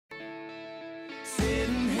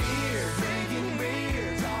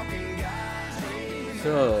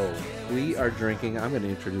So, we are drinking. I'm going to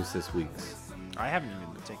introduce this week's. I haven't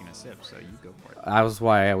even taken a sip, so you go for it. That was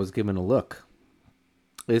why I was given a look.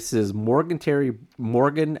 This is Morgan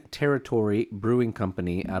Territory Brewing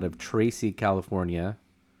Company out of Tracy, California.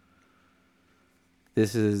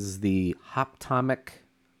 This is the Hoptomic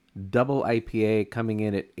Double IPA coming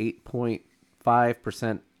in at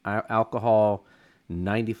 8.5% alcohol,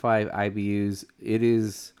 95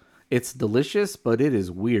 IBUs. It's delicious, but it is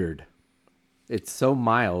weird. It's so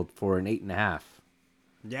mild for an 8.5.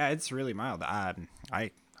 Yeah, it's really mild. I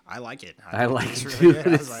like it. I like it's it really too. good.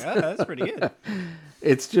 I was like, oh, that's pretty good.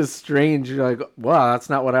 It's just strange. You're like, wow, that's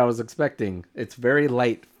not what I was expecting. It's very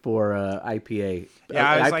light for IPA. Yeah,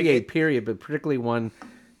 I was IPA like, period, but particularly one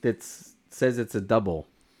that says it's a double,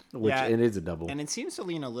 which Yeah, it is a double. And it seems to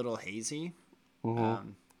lean a little hazy.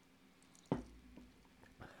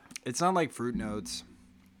 It's not like fruit notes.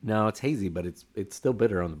 No, it's hazy, but it's still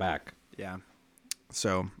bitter on the back. Yeah.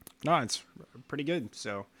 So, no, it's pretty good.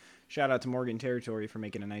 So, shout out to Morgan Territory for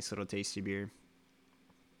making a nice little tasty beer.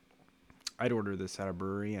 I'd order this at a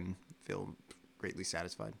brewery and feel greatly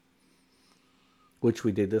satisfied. Which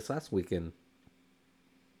we did this last weekend.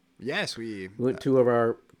 Yes, we went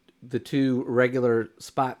to the two regular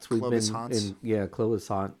spots we've Clovis been haunts. in. Yeah, Clovis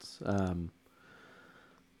haunts.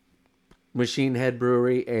 Machine Head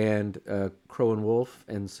Brewery and Crow and Wolf,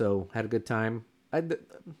 and so had a good time. I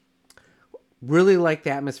really like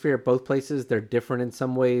the atmosphere at both places. They're different in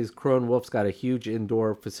some ways. Crow and Wolf's got a huge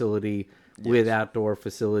indoor facility with outdoor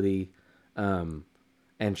facility, and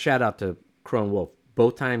shout out to Crow and Wolf.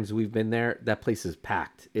 Both times we've been there, that place is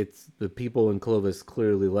packed. It's the people in Clovis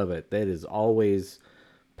clearly love it. That is always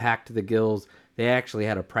packed to the gills. They actually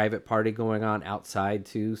had a private party going on outside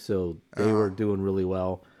too, so they were doing really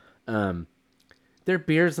well. Their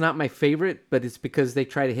beer's not my favorite, but it's because they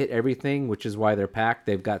try to hit everything, which is why they're packed.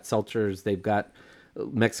 They've got seltzers, they've got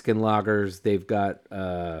Mexican lagers, they've got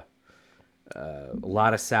a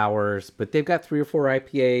lot of sours, but they've got 3 or 4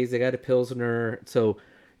 IPAs, they got a Pilsner, so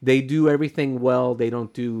they do everything well. They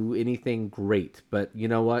don't do anything great, but you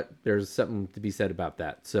know what? There's something to be said about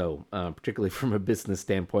that. So, particularly from a business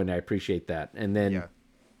standpoint, I appreciate that. And then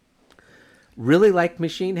really like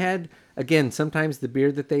Machine Head. Again, sometimes the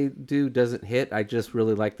beer that they do doesn't hit. I just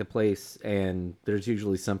really like the place, and there's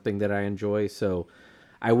usually something that I enjoy. So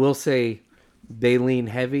I will say they lean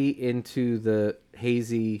heavy into the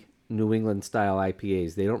hazy New England style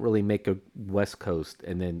IPAs. They don't really make a West Coast.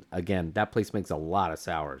 And then again, that place makes a lot of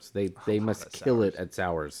sours. They must kill it at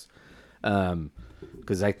sours.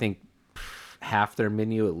 Because I think half their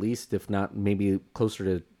menu at least, if not maybe closer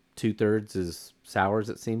to 2/3 is sours,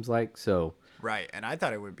 it seems like. So Right, and I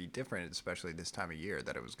thought it would be different, especially this time of year,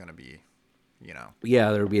 that it was going to be,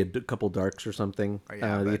 yeah, there would be a couple darks or something.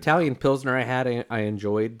 The Italian Pilsner I had, I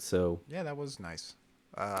enjoyed. So yeah, that was nice.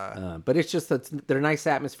 but it's just that they're nice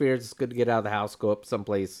atmospheres. It's good to get out of the house, go up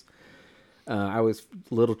someplace. I was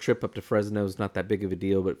a little trip up to Fresno is not that big of a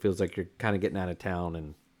deal, but it feels like you're kind of getting out of town.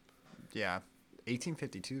 And Yeah,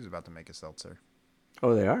 1852 is about to make a seltzer.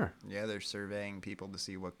 oh, they are. Yeah, they're surveying people to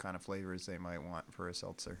see what kind of flavors they might want for a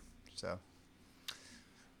seltzer. So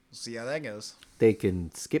we'll see how that goes. They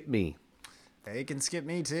can skip me. They can skip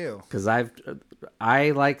me too. Because I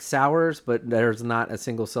like sours, but there's not a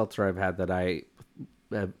single seltzer I've had that I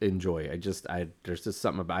enjoy. There's just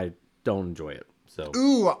something about I don't enjoy it. So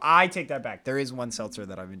Ooh, I take that back. There is one seltzer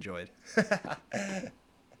that I've enjoyed.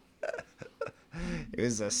 It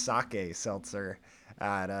was a sake seltzer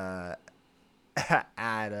at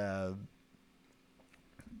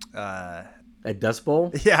Dust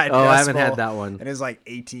Bowl. Yeah, I haven't had that one. And it was like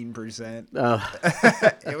 18%. Oh.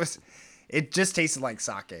 It just tasted like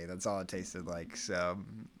sake. That's all it tasted like. So,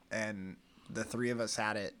 and the three of us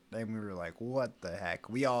had it, and we were like, "What the heck?"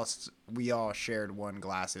 We all shared one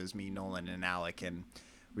glass. It was me, Nolan, and Alec, and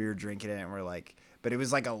we were drinking it, and we're like, but it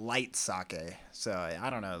was like a light sake. So I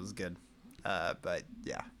don't know. It was good, but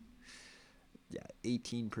yeah,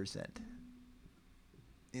 18%,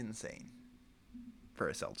 insane for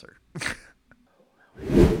a seltzer.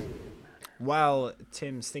 While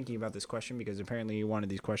Tim's thinking about this question, because apparently you wanted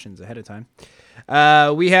these questions ahead of time,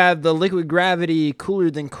 we have the Liquid Gravity Cooler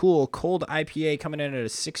Than Cool Cold IPA coming in at a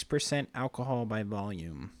 6% alcohol by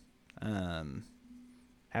volume.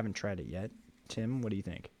 Haven't tried it yet. Tim, what do you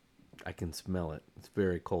think? I can smell it. It's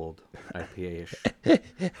very cold, IPA-ish.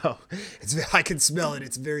 Oh, I can smell it.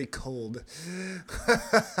 It's very cold.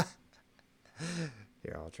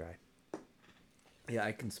 Here, I'll try. Yeah,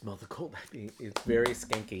 I can smell the cold IPA. It's very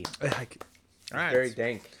skanky. All right. Very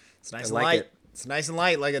dank. It's nice I and like light. it. It's nice and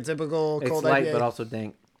light, like a typical It's cold light, IPA. but also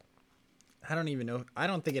dank. I don't even know. I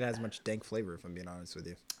don't think it has much dank flavor, if I'm being honest with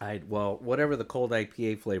you. Well, whatever the cold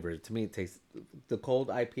IPA flavor is, to me it tastes. The cold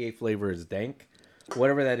IPA flavor is dank.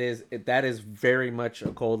 Whatever that is, that is very much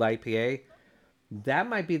a cold IPA. That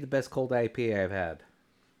might be the best cold IPA I've had.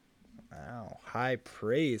 Wow, high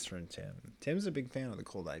praise from Tim. Tim's a big fan of the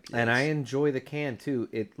cold IPAs. And I enjoy the can too.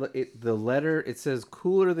 The letter it says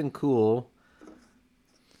cooler than cool.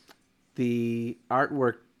 The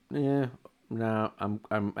artwork, no,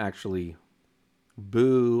 I'm actually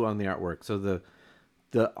boo on the artwork. So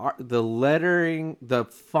the lettering, the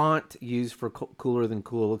font used for cooler than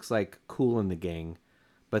cool looks like Cool in the Gang,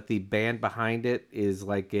 but the band behind it is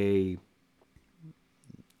like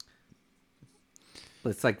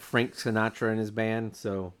it's like Frank Sinatra and his band.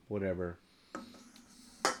 So whatever.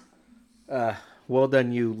 Well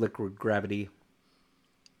done, you Liquid Gravity.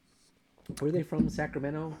 Where are they from?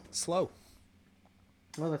 Sacramento? Slow.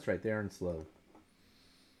 Oh, that's right. They are in Slow.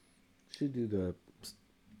 Should do the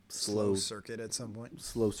Slow circuit at some point.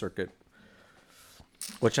 Slow circuit.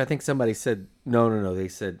 Which I think somebody said. No. They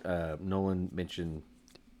said Nolan mentioned.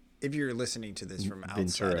 If you're listening to this from outside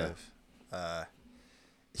Ventura. of...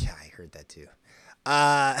 yeah, I heard that too.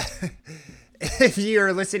 If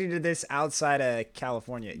you're listening to this outside of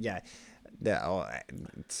California, yeah.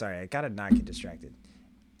 Sorry, I gotta not get distracted.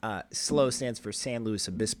 SLOW stands for San Luis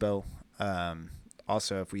Obispo.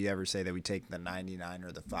 Also, if we ever say that we take the 99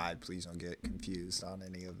 or the 5, please don't get confused on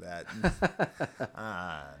any of that.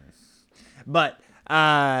 But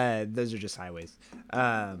those are just highways.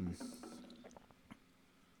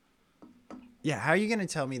 Yeah, how are you going to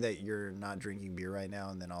tell me that you're not drinking beer right now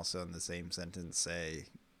and then also in the same sentence say,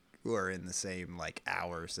 or in the same like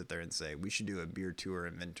hour sit there and say, we should do a beer tour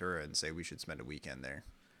in Ventura and say we should spend a weekend there?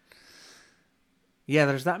 Yeah,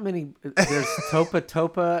 there's not many. There's Topa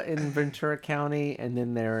Topa in Ventura County, and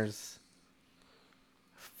then there's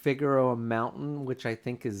Figueroa Mountain, which I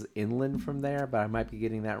think is inland from there, but I might be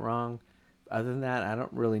getting that wrong. Other than that, I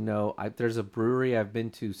don't really know. There's a brewery I've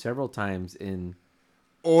been to several times in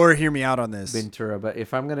Or hear me out on this. Ventura, but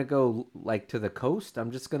if I'm gonna go like to the coast,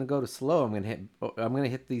 I'm just gonna go to SLOW. I'm gonna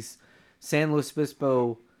hit these San Luis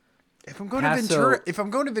Obispo. If I'm going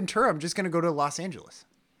to Ventura, I'm just going to go to Los Angeles.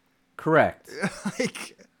 Correct.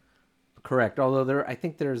 Like, Correct. Although I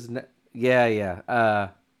think there's, yeah.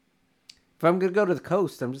 If I'm gonna go to the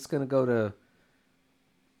coast, I'm just gonna go to.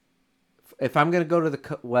 If I'm gonna go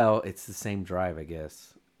to well, it's the same drive, I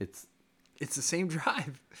guess. it's the same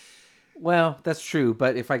drive. Well, that's true.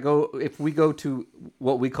 But if we go to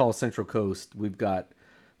what we call Central Coast, we've got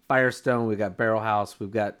Firestone, we've got Barrel House,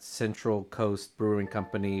 we've got Central Coast Brewing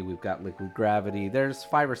Company, we've got Liquid Gravity. There's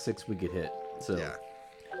 5 or 6 we could hit. So Yeah.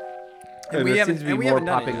 and there seems to be more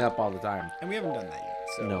popping up all the time. And we haven't done that yet.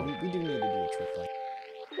 So No. we do need to do a trip like